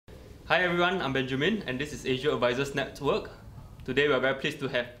Hi everyone, I'm Benjamin and this is Asia Advisors Network. Today we are very pleased to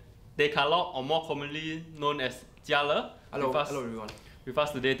have Tay Kah Lok, or more commonly known as Jiale, Hello everyone. With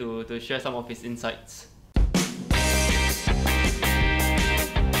us today to share some of his insights.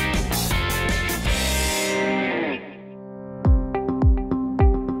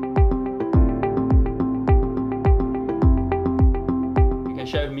 You can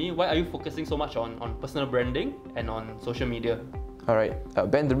share with me, why are you focusing so much on personal branding and on social media? Alright,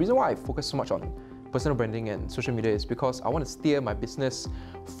 Ben, the reason why I focus so much on personal branding and social media is because I want to steer my business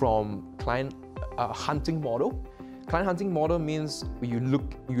from client hunting model. Client hunting model means you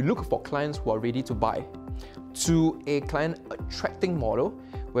look for clients who are ready to buy, to a client attracting model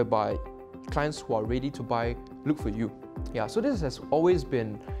whereby clients who are ready to buy look for you. Yeah, so this has always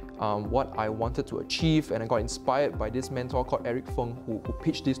been what I wanted to achieve, and I got inspired by this mentor called Eric Feng who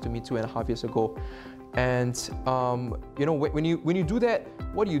pitched this to me 2.5 years ago. And you know, when you do that,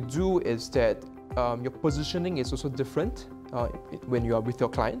 what you do is that your positioning is also different when you are with your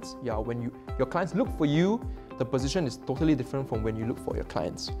clients. Yeah, when your clients look for you, the position is totally different from when you look for your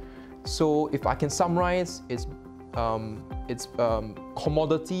clients. So if I can summarize, it's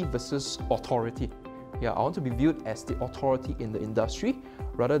commodity versus authority. Yeah, I want to be viewed as the authority in the industry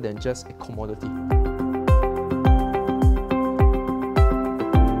rather than just a commodity.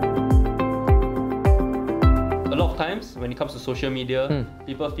 A lot of times when it comes to social media,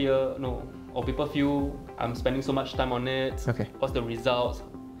 people feel I'm spending so much time on it. Okay. What's the results?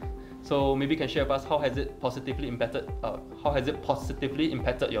 So maybe you can share with us, how has it positively impacted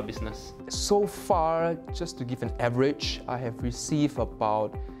your business? So far, just to give an average, I have received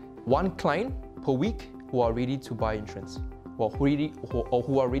about 1 client per week who are ready to buy insurance, or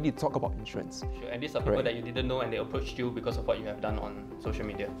who are ready to talk about insurance. Sure. And these are people that you didn't know and they approached you because of what you have done on social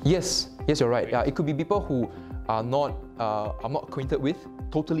media. Yes, you're right. Yeah, it could be people who are not I'm not acquainted with,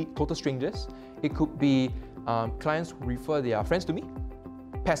 total strangers. It could be clients who refer their friends to me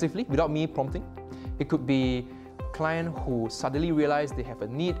passively without me prompting. It could be a client who suddenly realize they have a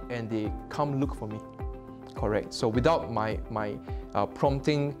need and they come look for me. Correct. So without my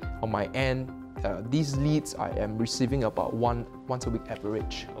prompting on my end, these leads I am receiving about once a week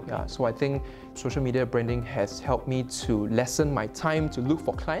average. Okay. Yeah, so I think social media branding has helped me to lessen my time to look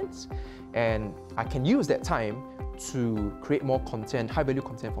for clients, and I can use that time to create more content, high value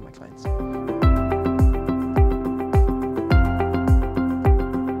content for my clients.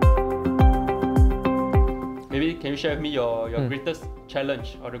 Maybe can you share with me your greatest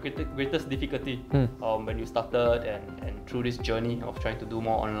challenge or the greatest difficulty when you started and through this journey of trying to do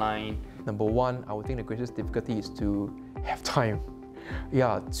more online? Number one, I would think the greatest difficulty is to have time.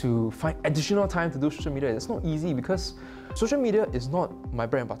 Yeah, to find additional time to do social media. It's not easy because social media is not my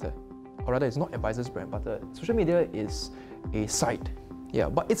bread and butter, or rather it's not advisors' bread and butter. Social media is a side. Yeah,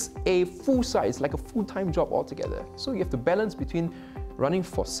 but it's a full side, it's like a full-time job altogether. So you have to balance between running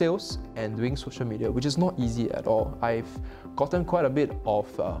for sales and doing social media, which is not easy at all. I've gotten quite a bit of,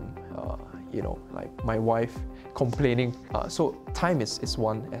 you know, like my wife complaining. So time is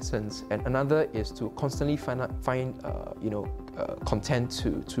one essence, and another is to constantly find content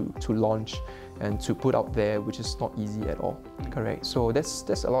to launch and to put out there, which is not easy at all. Correct. So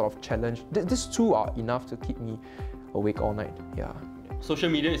there's a lot of challenge. These two are enough to keep me awake all night. Yeah. Social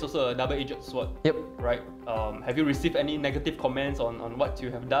media is also a double-edged sword. Yep. Right? Have you received any negative comments on what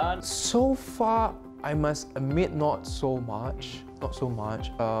you have done? So far, I must admit, not so much. Not so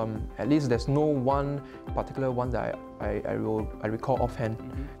much. At least there's no one particular one that I recall offhand.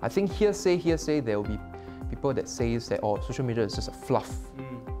 I think hearsay, there will be people that says that social media is just a fluff.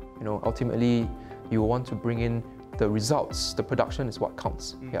 You know, ultimately, you want to bring in the results. The production is what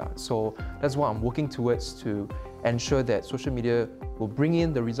counts. Yeah. So that's what I'm working towards, to ensure that social media will bring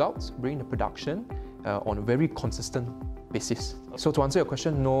in the results, bring in the production on a very consistent basis. So to answer your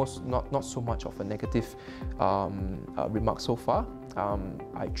question, no, not so much of a negative remark so far.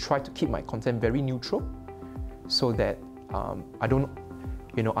 I try to keep my content very neutral so that I don't,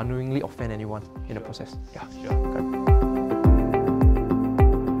 unknowingly offend anyone in the process. Yeah, sure. Okay.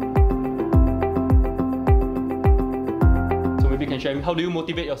 So maybe you can share me, how do you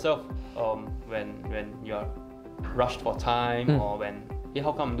motivate yourself when you're rushed for time, or when, hey,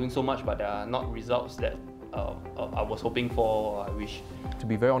 how come I'm doing so much but there are not results that I was hoping for, or I wish? To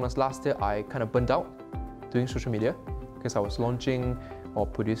be very honest, last year I kind of burnt out doing social media because I was launching or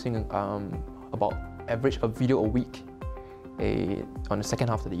producing about average a video a week on the second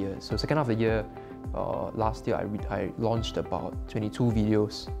half of the year. So second half of the year, last year I launched about 22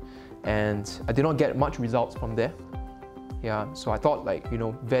 videos, and I did not get much results from there. Yeah, so I thought,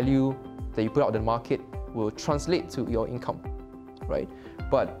 value that you put out in the market will translate to your income, right?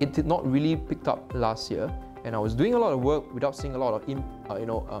 but it did not really pick up last year. And I was doing a lot of work without seeing a lot of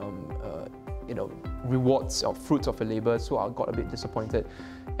rewards or fruits of a labor, so I got a bit disappointed.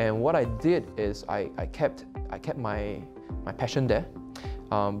 And what I did is I kept my passion there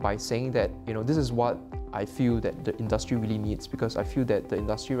by saying that this is what I feel that the industry really needs, because I feel that the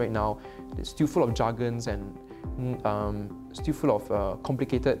industry right now is still full of jargons and still full of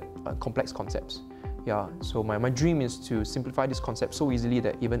complicated, complex concepts. Yeah, so my dream is to simplify this concept so easily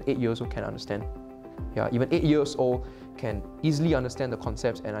that even 8-year-olds can understand. Yeah, even 8-year-olds can easily understand the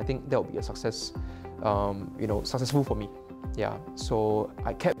concepts, and I think that will be a success, successful for me. Yeah, so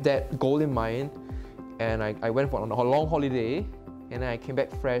I kept that goal in mind, and I went on a long holiday, and then I came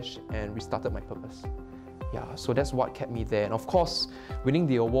back fresh and restarted my purpose. Yeah, so that's what kept me there. And of course, winning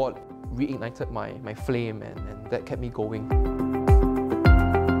the award reignited my flame, and that kept me going.